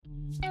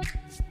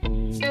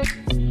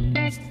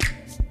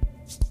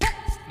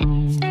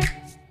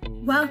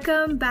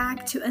Welcome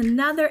back to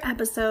another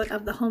episode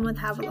of the Home with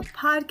Havilah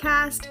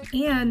podcast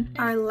and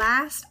our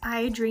last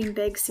I Dream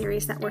Big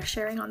series that we're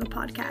sharing on the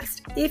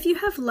podcast. If you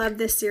have loved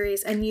this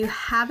series and you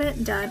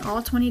haven't done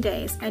all 20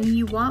 days and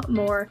you want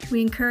more,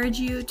 we encourage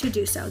you to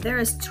do so. There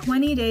is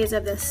 20 days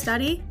of this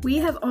study. We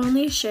have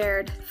only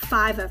shared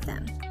 5 of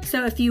them.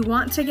 So if you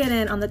want to get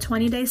in on the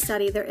 20-day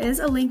study, there is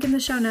a link in the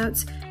show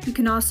notes. You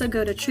can also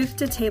go to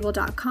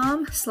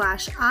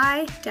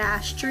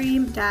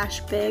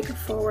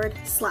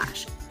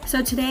truthtotable.com/I-dream-big/.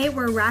 So today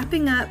we're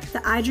wrapping up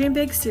the I Dream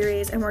Big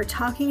series and we're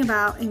talking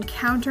about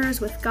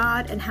encounters with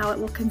God and how it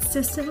will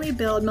consistently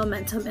build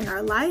momentum in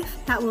our life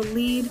that will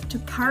lead to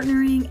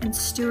partnering and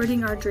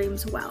stewarding our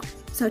dreams well.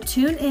 So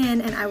tune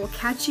in and I will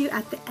catch you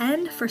at the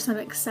end for some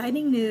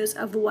exciting news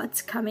of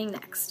what's coming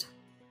next.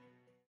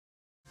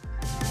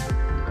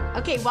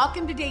 Okay,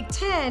 welcome to day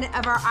 10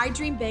 of our I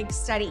Dream Big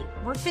study.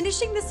 We're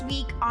finishing this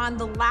week on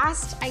the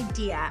last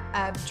idea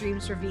of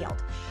dreams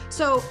revealed.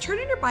 So turn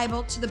in your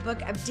Bible to the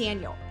book of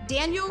Daniel.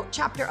 Daniel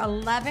chapter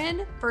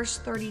 11, verse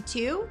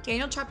 32.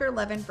 Daniel chapter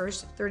 11,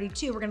 verse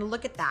 32. We're going to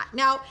look at that.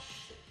 Now,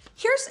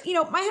 here's,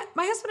 my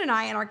husband and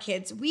I and our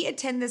kids, we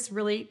attend this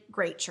really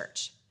great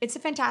church. It's a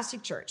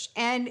fantastic church.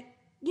 And,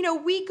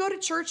 we go to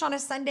church on a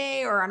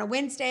Sunday or on a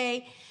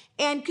Wednesday.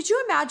 And could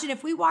you imagine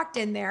if we walked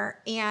in there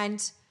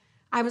and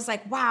I was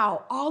like,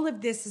 wow, all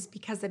of this is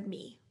because of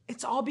me.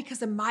 It's all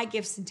because of my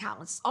gifts and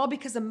talents. It's all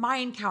because of my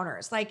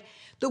encounters, like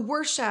the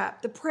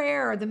worship, the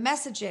prayer, the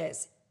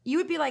messages. You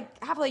would be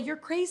like, Havilah, you're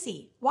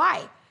crazy.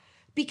 Why?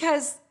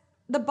 Because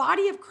the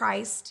body of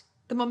Christ,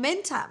 the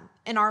momentum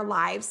in our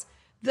lives,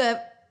 the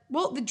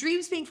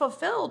dreams being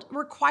fulfilled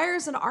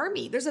requires an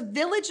army. There's a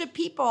village of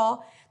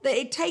people that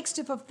it takes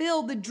to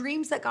fulfill the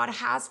dreams that God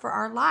has for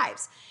our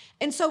lives.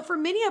 And so for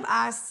many of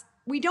us,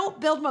 we don't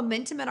build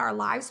momentum in our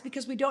lives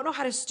because we don't know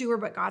how to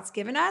steward what God's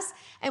given us.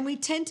 And we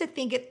tend to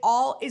think it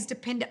all is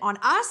dependent on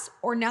us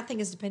or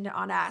nothing is dependent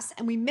on us.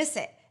 And we miss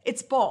it.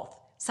 It's both.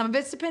 Some of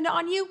it's dependent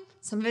on you.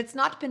 Some of it's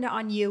not dependent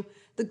on you.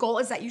 The goal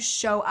is that you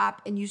show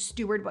up and you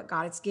steward what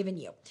God has given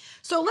you.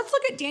 So let's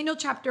look at Daniel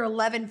chapter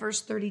 11,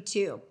 verse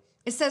 32.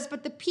 It says,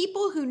 "But the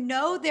people who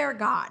know their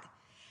God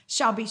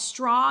shall be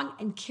strong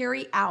and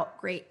carry out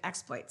great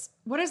exploits."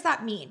 What does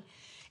that mean?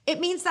 It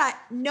means that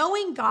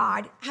knowing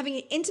God, having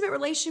an intimate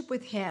relationship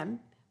with Him,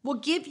 will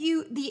give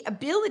you the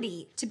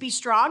ability to be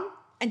strong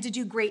and to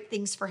do great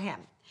things for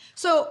Him.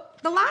 So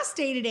the last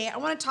day today I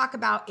want to talk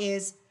about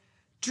is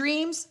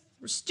dreams,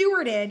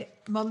 stewarded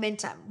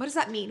momentum. What does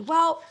that mean?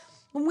 Well,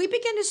 when we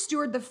begin to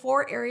steward the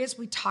 4 areas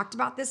we talked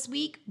about this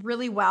week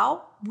really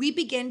well, we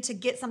begin to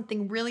get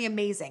something really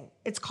amazing.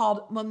 It's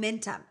called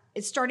momentum.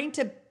 It's starting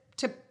to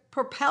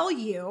propel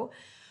you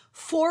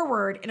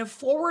forward in a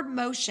forward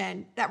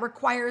motion that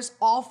requires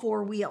all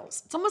 4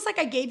 wheels. It's almost like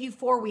I gave you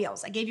 4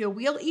 wheels. I gave you a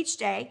wheel each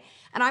day,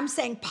 and I'm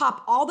saying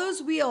pop all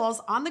those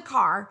wheels on the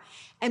car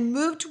and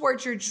move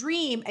towards your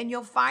dream, and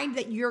you'll find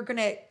that you're going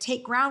to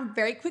take ground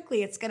very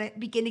quickly. It's going to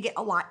begin to get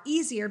a lot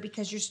easier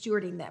because you're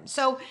stewarding them.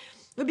 So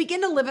we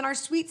begin to live in our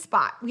sweet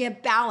spot. We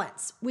have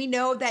balance. We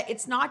know that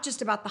it's not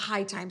just about the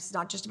high times. It's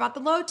not just about the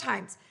low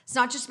times. It's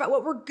not just about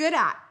what we're good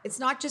at. It's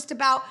not just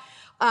about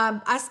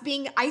us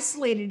being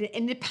isolated and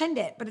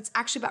independent, but it's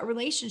actually about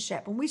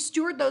relationship. When we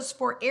steward those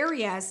 4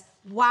 areas,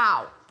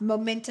 wow,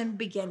 momentum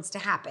begins to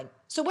happen.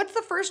 So what's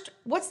the first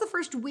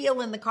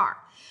wheel in the car?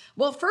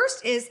 Well,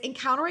 first is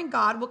encountering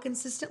God will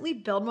consistently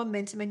build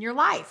momentum in your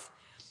life.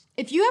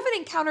 If you haven't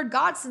encountered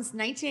God since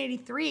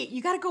 1983,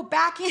 you got to go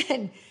back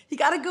in. You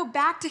got to go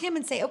back to Him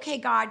and say, okay,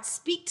 God,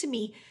 speak to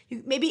me.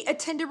 You maybe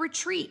attend a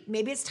retreat.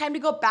 Maybe it's time to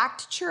go back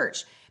to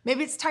church.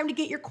 Maybe it's time to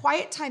get your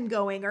quiet time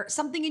going or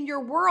something in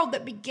your world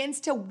that begins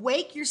to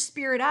wake your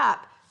spirit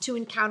up to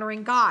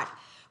encountering God.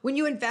 When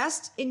you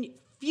invest in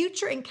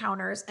future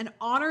encounters and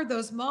honor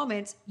those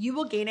moments, you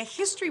will gain a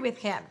history with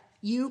Him.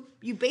 You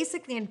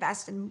basically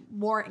invest in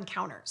more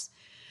encounters.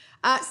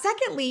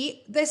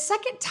 Secondly, the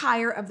second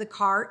tire of the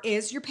car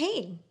is your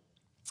pain.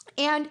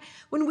 And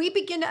when we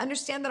begin to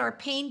understand that our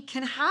pain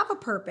can have a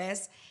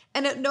purpose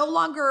and it no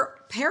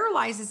longer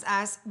paralyzes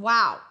us,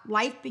 wow,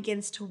 life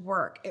begins to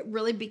work. It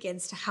really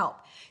begins to help.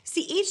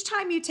 See, each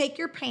time you take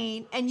your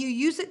pain and you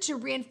use it to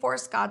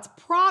reinforce God's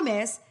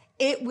promise,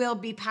 it will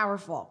be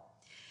powerful.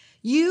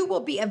 You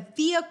will be a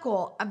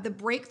vehicle of the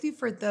breakthrough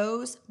for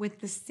those with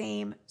the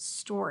same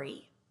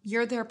story.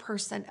 You're their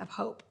person of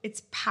hope.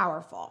 It's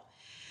powerful.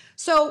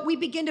 So we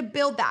begin to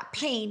build that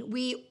pain.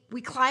 We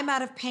climb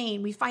out of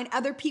pain. We find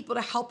other people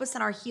to help us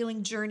in our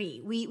healing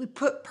journey. We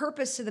put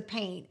purpose to the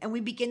pain, and we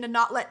begin to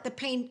not let the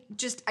pain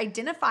just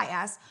identify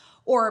us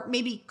or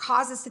maybe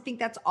cause us to think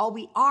that's all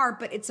we are,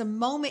 but it's a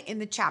moment in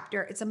the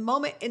chapter. It's a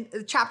moment in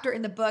the chapter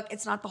in the book.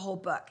 It's not the whole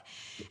book.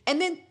 And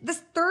then the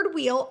third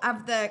wheel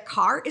of the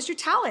car is your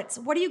talents.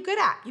 What are you good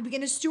at? You begin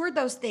to steward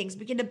those things,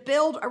 begin to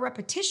build a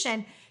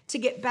repetition to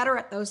get better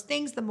at those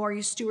things. The more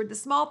you steward the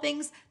small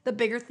things, the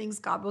bigger things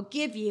God will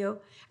give you.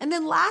 And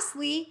then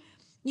lastly,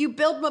 you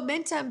build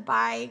momentum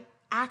by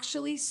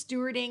actually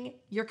stewarding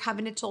your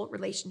covenantal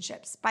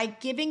relationships, by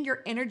giving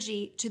your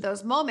energy to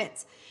those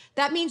moments.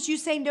 That means you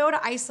say no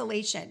to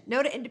isolation,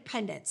 no to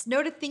independence,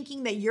 no to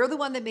thinking that you're the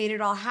one that made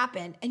it all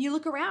happen. And you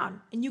look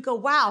around and you go,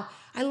 wow,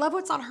 I love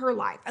what's on her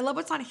life. I love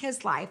what's on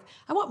his life.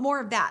 I want more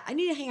of that. I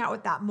need to hang out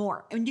with that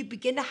more. And you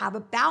begin to have a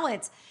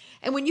balance.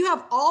 And when you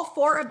have all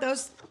four of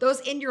those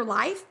in your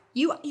life,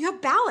 you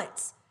have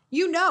balance.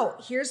 You know,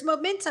 here's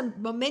momentum.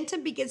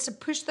 Momentum begins to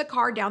push the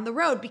car down the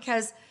road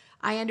because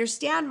I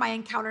understand my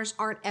encounters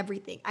aren't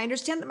everything. I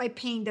understand that my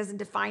pain doesn't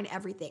define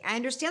everything. I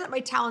understand that my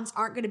talents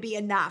aren't going to be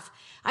enough.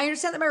 I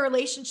understand that my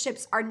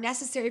relationships are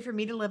necessary for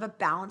me to live a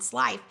balanced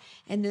life.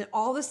 And then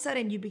all of a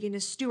sudden you begin to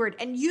steward.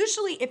 And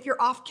usually if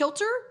you're off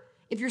kilter,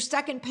 if you're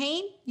stuck in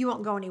pain, you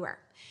won't go anywhere.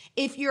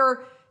 If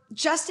you're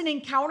just an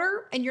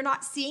encounter and you're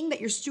not seeing that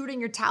you're stewarding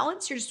your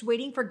talents, you're just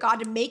waiting for God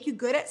to make you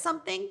good at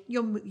something,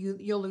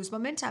 you'll lose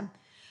momentum.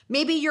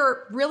 Maybe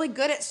you're really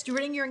good at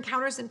stewarding your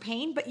encounters in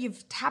pain, but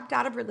you've tapped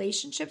out of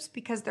relationships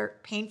because they're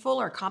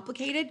painful or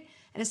complicated,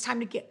 and it's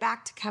time to get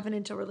back to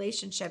covenantal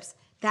relationships.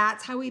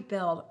 That's how we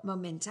build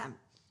momentum.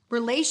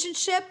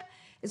 Relationship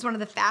is one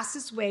of the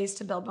fastest ways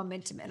to build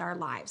momentum in our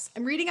lives.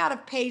 I'm reading out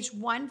of page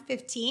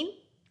 115.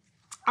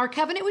 Our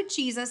covenant with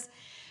Jesus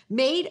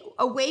made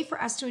a way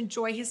for us to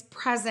enjoy his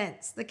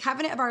presence. The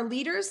covenant of our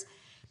leaders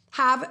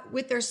have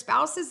with their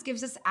spouses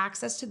gives us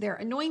access to their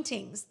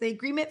anointings. The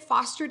agreement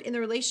fostered in the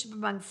relationship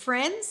among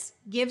friends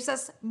gives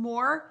us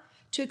more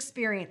to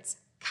experience.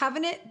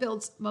 Covenant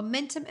builds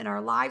momentum in our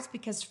lives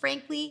because,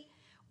 frankly,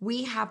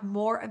 we have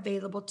more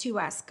available to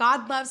us.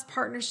 God loves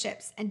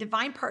partnerships, and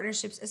divine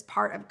partnerships is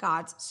part of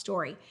God's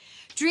story.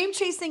 Dream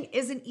chasing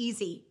isn't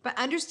easy, but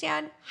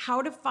understand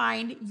how to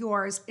find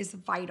yours is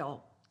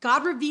vital.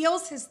 God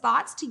reveals his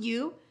thoughts to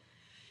you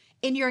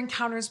in your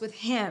encounters with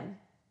him.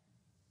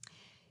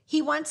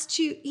 He wants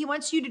you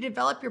to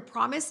develop your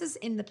promises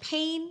in the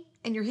pain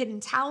and your hidden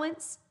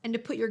talents and to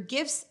put your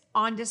gifts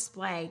on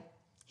display.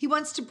 He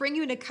wants to bring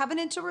you into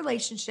covenantal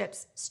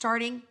relationships,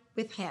 starting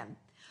with him.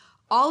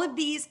 All of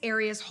these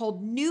areas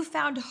hold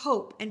newfound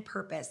hope and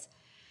purpose.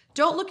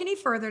 Don't look any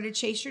further to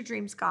chase your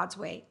dreams God's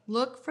way.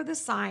 Look for the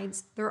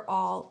signs. They're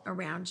all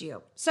around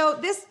you. So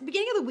this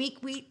beginning of the week,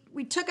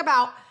 we talked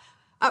about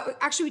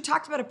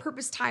a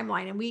purpose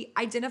timeline, and we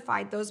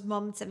identified those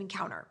moments of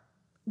encounter.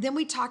 Then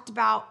we talked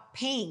about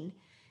pain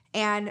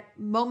and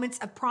moments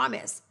of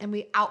promise, and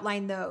we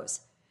outlined those.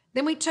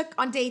 Then we took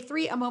on day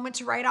 3 a moment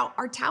to write out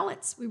our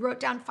talents. We wrote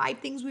down 5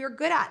 things we were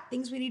good at,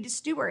 things we need to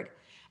steward.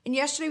 And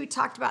yesterday we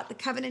talked about the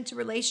covenantal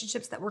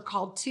relationships that we're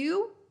called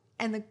to,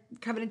 and the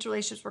covenantal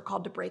relationships we're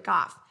called to break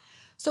off.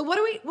 So what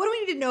do we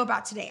need to know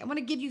about today? I want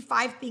to give you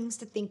 5 things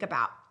to think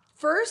about.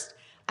 First,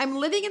 I'm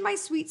living in my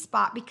sweet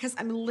spot because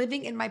I'm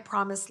living in my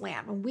promised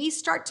land. When we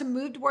start to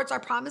move towards our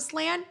promised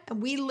land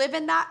and we live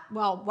in that,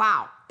 well,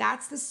 wow,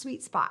 that's the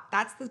sweet spot.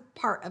 That's the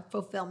part of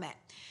fulfillment.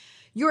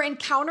 Your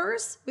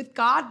encounters with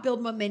God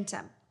build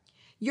momentum.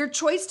 Your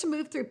choice to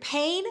move through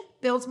pain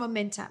builds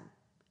momentum.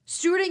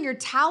 Stewarding your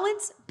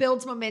talents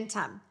builds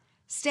momentum.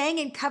 Staying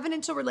in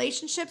covenantal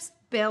relationships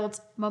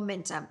builds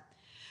momentum.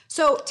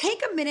 So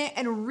take a minute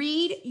and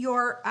read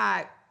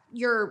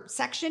your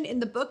section in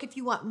the book if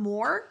you want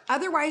more.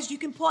 Otherwise, you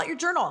can pull out your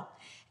journal.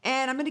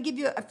 And I'm going to give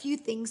you a few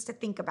things to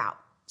think about.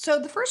 So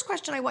the first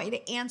question I want you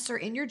to answer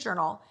in your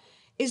journal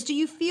is, do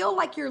you feel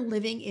like you're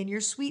living in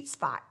your sweet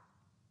spot?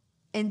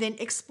 And then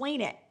explain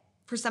it.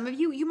 For some of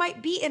you, you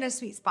might be in a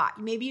sweet spot.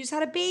 Maybe you just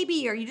had a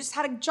baby, or you just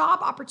had a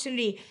job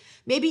opportunity.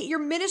 Maybe your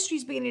ministry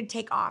is beginning to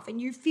take off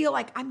and you feel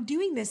like, I'm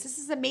doing this. This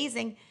is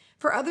amazing.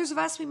 For others of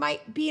us, we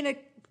might be in a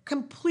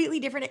completely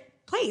different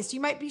place. You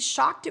might be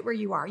shocked at where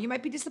you are. You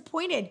might be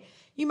disappointed.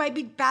 You might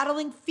be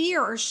battling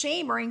fear or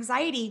shame or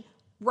anxiety.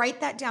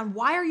 Write that down.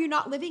 Why are you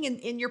not living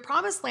in your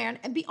promised land?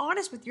 And be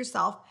honest with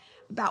yourself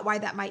about why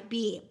that might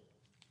be.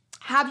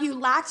 Have you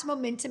lacked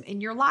momentum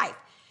in your life?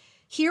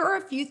 Here are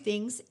a few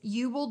things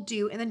you will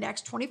do in the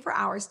next 24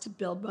 hours to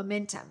build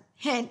momentum.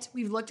 Hint,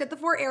 we've looked at the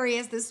 4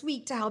 areas this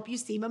week to help you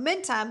see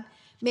momentum.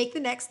 Make the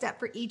next step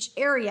for each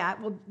area.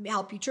 It will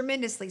help you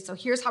tremendously. So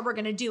here's how we're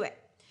going to do it.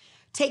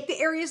 Take the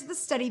areas of the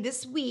study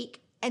this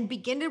week and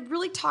begin to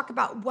really talk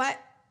about what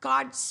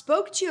God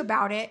spoke to you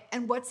about it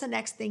and what's the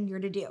next thing you're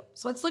to do.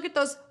 So let's look at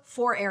those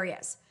 4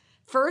 areas.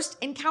 First,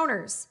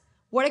 encounters.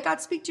 What did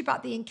God speak to you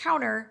about the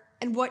encounter,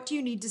 and what do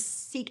you need to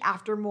seek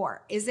after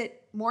more? Is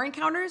it more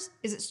encounters?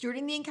 Is it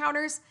stewarding the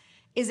encounters?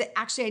 Is it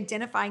actually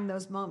identifying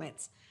those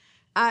moments?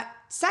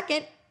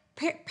 Second,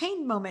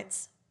 pain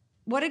moments.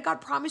 What did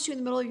God promise you in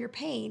the middle of your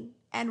pain?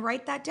 And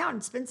write that down.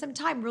 Spend some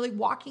time really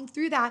walking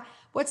through that.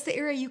 What's the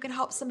area you can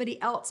help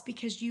somebody else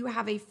because you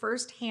have a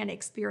firsthand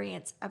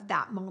experience of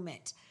that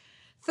moment?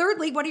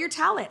 Thirdly, what are your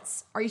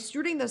talents? Are you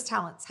stewarding those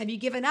talents? Have you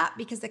given up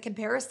because of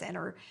comparison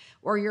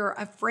or you're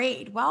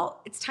afraid?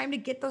 Well, it's time to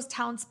get those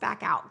talents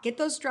back out. Get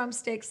those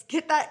drumsticks,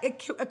 get that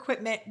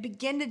equipment,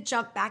 begin to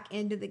jump back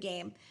into the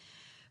game.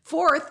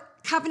 Fourth,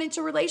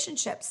 covenantal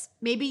relationships.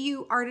 Maybe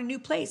you are in a new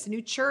place, a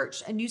new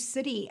church, a new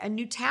city, a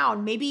new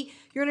town. Maybe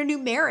you're in a new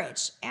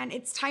marriage and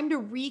it's time to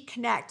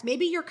reconnect.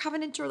 Maybe your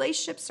covenantal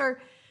relationships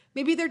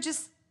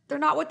they're they're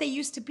not what they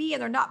used to be,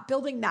 and they're not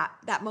building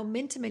that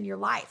momentum in your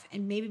life,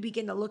 and maybe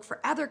begin to look for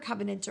other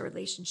covenantal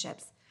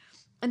relationships.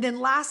 And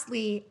then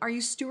lastly, are you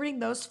stewarding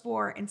those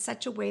four in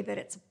such a way that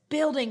it's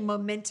building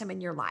momentum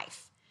in your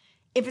life?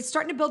 If it's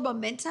starting to build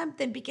momentum,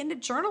 then begin to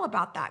journal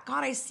about that.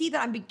 God, I see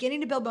that I'm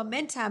beginning to build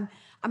momentum.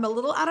 I'm a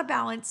little out of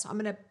balance. I'm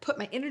going to put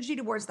my energy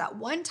towards that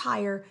one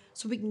tire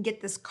so we can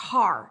get this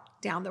car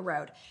down the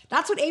road.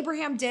 That's what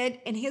Abraham did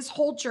in his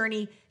whole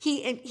journey.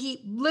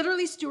 He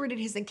literally stewarded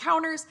his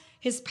encounters,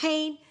 his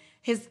pain,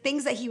 his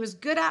things that he was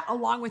good at,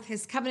 along with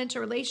his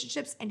covenantal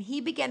relationships. And he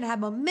began to have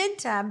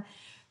momentum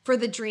for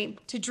the dream,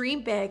 to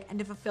dream big and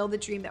to fulfill the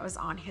dream that was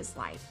on his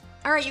life.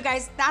 All right, you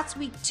guys, that's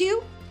week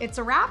 2. It's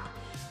a wrap.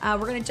 We're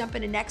going to jump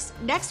into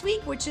next week,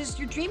 which is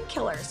your dream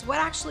killers. What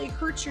actually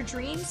hurts your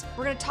dreams?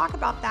 We're going to talk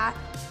about that.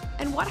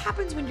 And what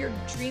happens when your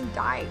dream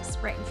dies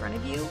right in front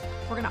of you?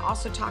 We're going to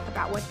also talk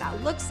about what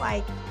that looks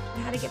like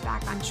and how to get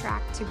back on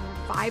track to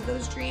revive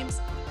those dreams.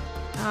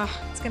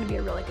 It's going to be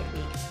a really good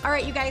week. All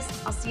right, you guys,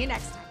 I'll see you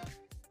next time.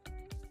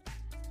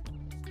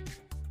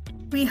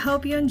 We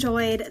hope you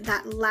enjoyed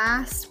that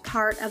last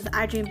part of the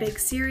I Dream Big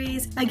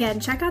series. Again,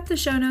 check out the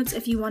show notes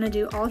if you want to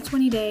do all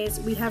 20 days.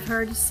 We have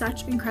heard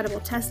such incredible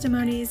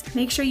testimonies.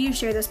 Make sure you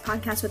share this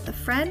podcast with a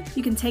friend.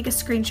 You can take a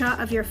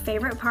screenshot of your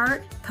favorite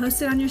part,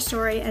 post it on your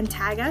story, and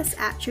tag us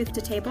at Truth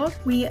to Table.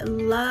 We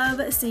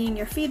love seeing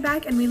your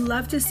feedback, and we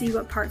love to see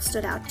what part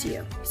stood out to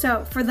you.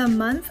 So for the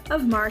month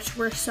of March,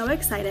 we're so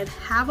excited.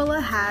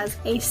 Havilah has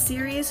a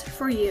series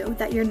for you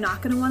that you're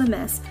not going to want to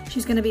miss.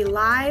 She's going to be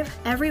live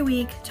every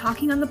week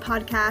talking on the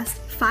podcast.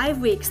 5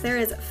 weeks. There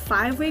is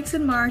 5 weeks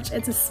in March.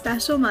 It's a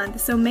special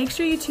month, so make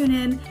sure you tune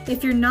in.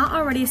 If you're not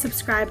already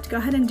subscribed, go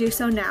ahead and do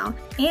so now.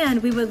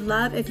 And we would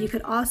love if you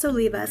could also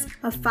leave us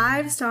a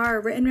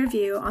 5-star written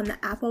review on the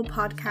Apple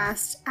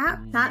Podcast app.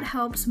 That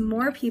helps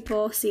more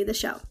people see the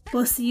show.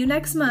 We'll see you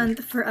next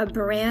month for a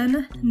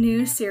brand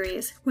new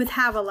series with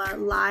Havilah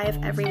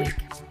live every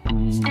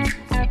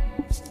week.